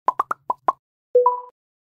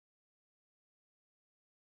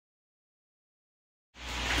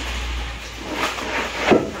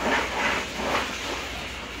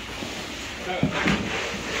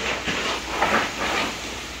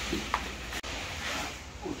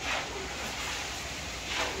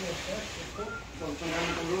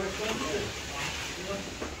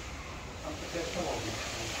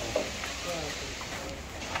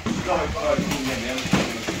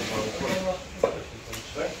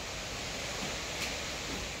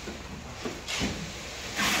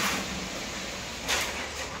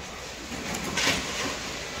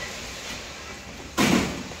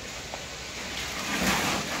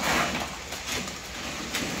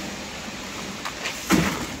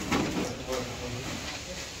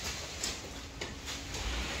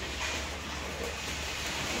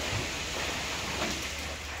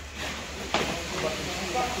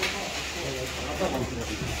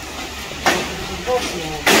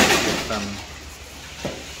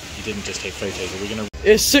You didn't just take photos, are we gonna...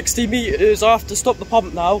 It's 60 metres, I have to stop the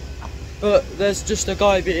pump now, but there's just a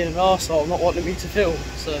guy being an arsehole not wanting me to film,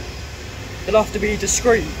 so you'll have to be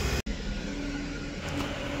discreet.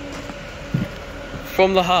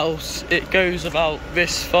 From the house, it goes about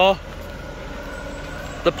this far.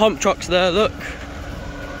 The pump truck's there, look.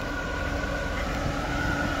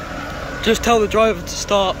 Just tell the driver to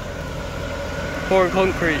start pouring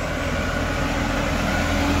concrete.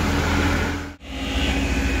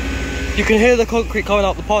 You can hear the concrete coming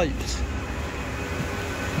out the pipes.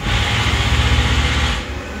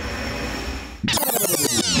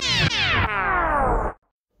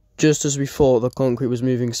 Just as we thought the concrete was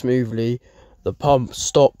moving smoothly, the pump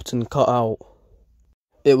stopped and cut out.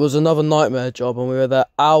 It was another nightmare job and we were there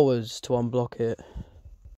hours to unblock it.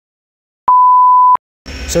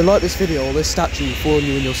 So like this video or this statue will warn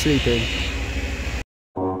you when you're sleeping.